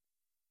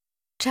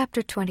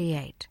Chapter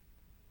 28.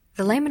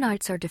 The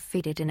Lamanites are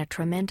defeated in a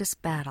tremendous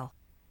battle.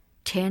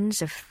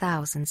 Tens of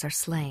thousands are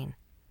slain.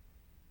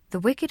 The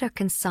wicked are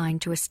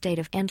consigned to a state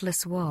of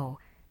endless woe.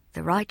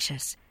 The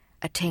righteous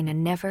attain a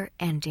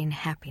never-ending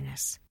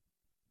happiness.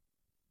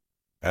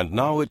 And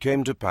now it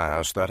came to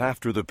pass that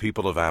after the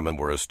people of Ammon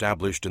were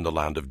established in the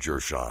land of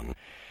Jershon,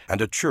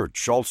 and a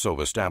church also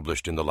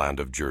established in the land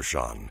of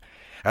Jershon,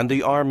 and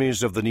the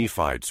armies of the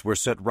Nephites were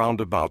set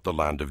round about the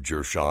land of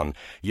Jershon,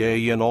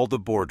 yea, in all the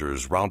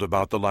borders round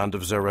about the land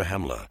of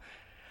Zarahemla.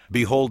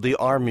 Behold, the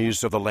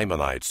armies of the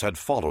Lamanites had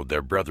followed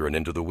their brethren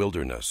into the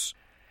wilderness.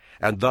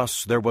 And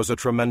thus there was a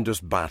tremendous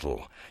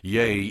battle,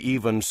 yea,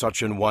 even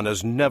such an one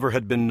as never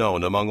had been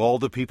known among all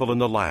the people in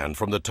the land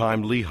from the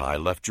time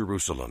Lehi left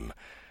Jerusalem.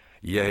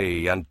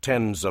 Yea, and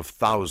tens of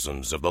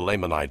thousands of the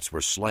Lamanites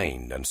were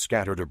slain and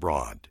scattered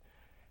abroad.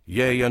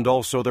 Yea, and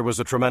also there was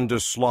a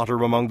tremendous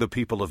slaughter among the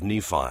people of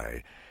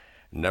Nephi.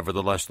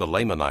 Nevertheless the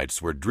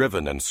Lamanites were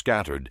driven and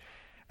scattered,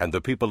 and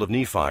the people of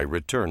Nephi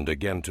returned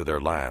again to their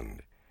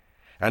land.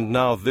 And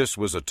now this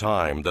was a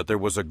time that there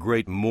was a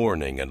great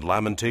mourning and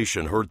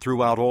lamentation heard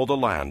throughout all the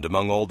land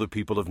among all the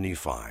people of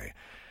Nephi.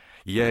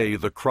 Yea,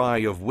 the cry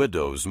of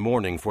widows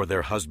mourning for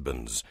their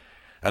husbands,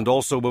 and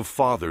also of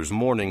fathers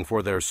mourning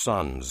for their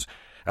sons,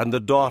 and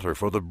the daughter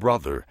for the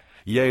brother,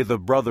 yea, the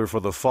brother for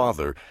the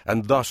father,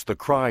 and thus the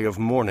cry of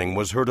mourning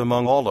was heard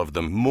among all of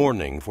them,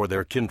 mourning for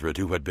their kindred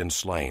who had been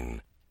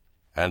slain.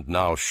 And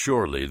now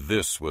surely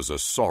this was a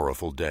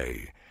sorrowful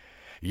day,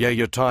 yea,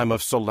 a time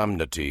of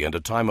solemnity, and a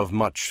time of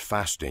much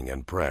fasting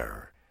and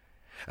prayer.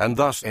 And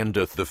thus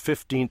endeth the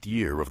 15th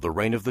year of the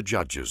reign of the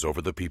judges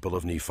over the people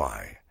of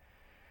Nephi.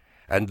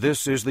 And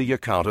this is the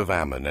account of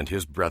Ammon and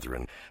his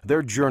brethren,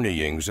 their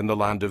journeyings in the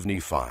land of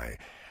Nephi,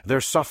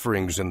 their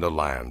sufferings in the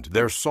land,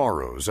 their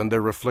sorrows and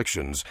their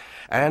afflictions,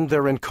 and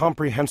their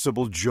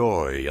incomprehensible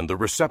joy in the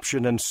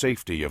reception and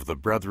safety of the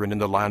brethren in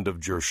the land of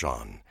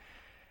Jershon.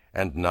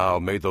 And now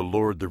may the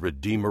Lord, the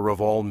Redeemer of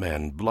all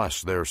men,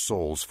 bless their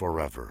souls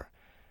forever.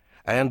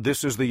 And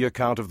this is the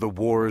account of the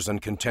wars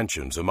and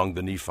contentions among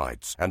the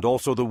Nephites, and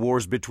also the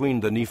wars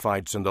between the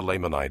Nephites and the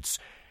Lamanites.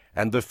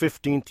 And the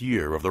 15th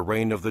year of the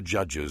reign of the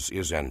judges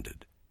is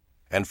ended.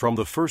 And from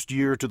the 1st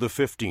year to the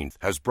 15th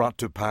has brought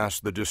to pass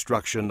the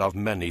destruction of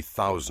many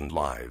thousand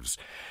lives.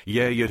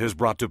 Yea, it has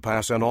brought to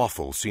pass an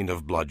awful scene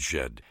of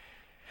bloodshed.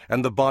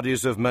 And the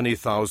bodies of many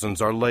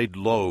thousands are laid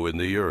low in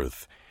the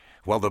earth,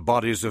 while the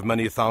bodies of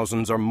many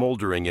thousands are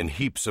mouldering in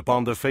heaps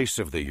upon the face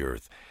of the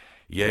earth.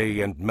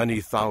 Yea, and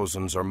many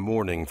thousands are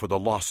mourning for the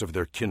loss of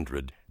their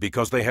kindred,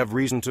 because they have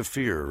reason to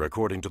fear,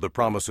 according to the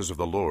promises of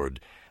the Lord,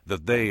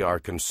 that they are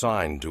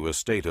consigned to a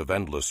state of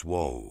endless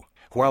woe.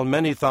 While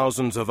many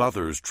thousands of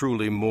others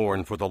truly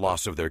mourn for the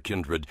loss of their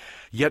kindred,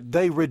 yet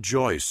they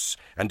rejoice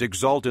and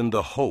exult in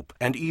the hope,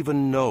 and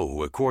even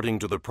know, according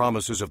to the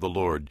promises of the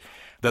Lord,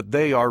 that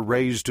they are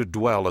raised to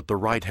dwell at the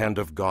right hand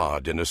of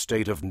God in a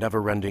state of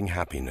never-ending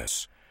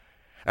happiness.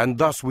 And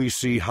thus we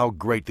see how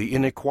great the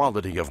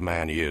inequality of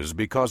man is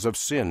because of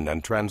sin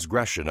and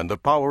transgression and the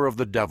power of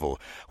the devil,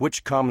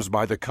 which comes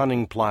by the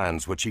cunning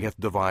plans which he hath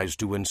devised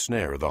to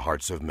ensnare the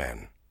hearts of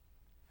men.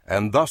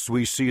 And thus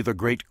we see the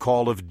great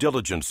call of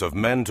diligence of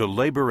men to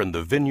labor in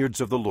the vineyards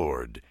of the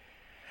Lord.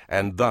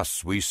 And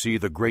thus we see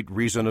the great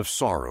reason of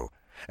sorrow,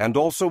 and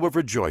also of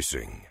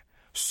rejoicing,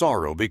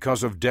 sorrow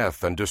because of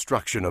death and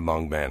destruction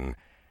among men,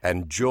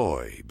 and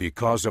joy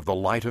because of the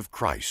light of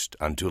Christ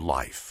unto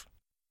life.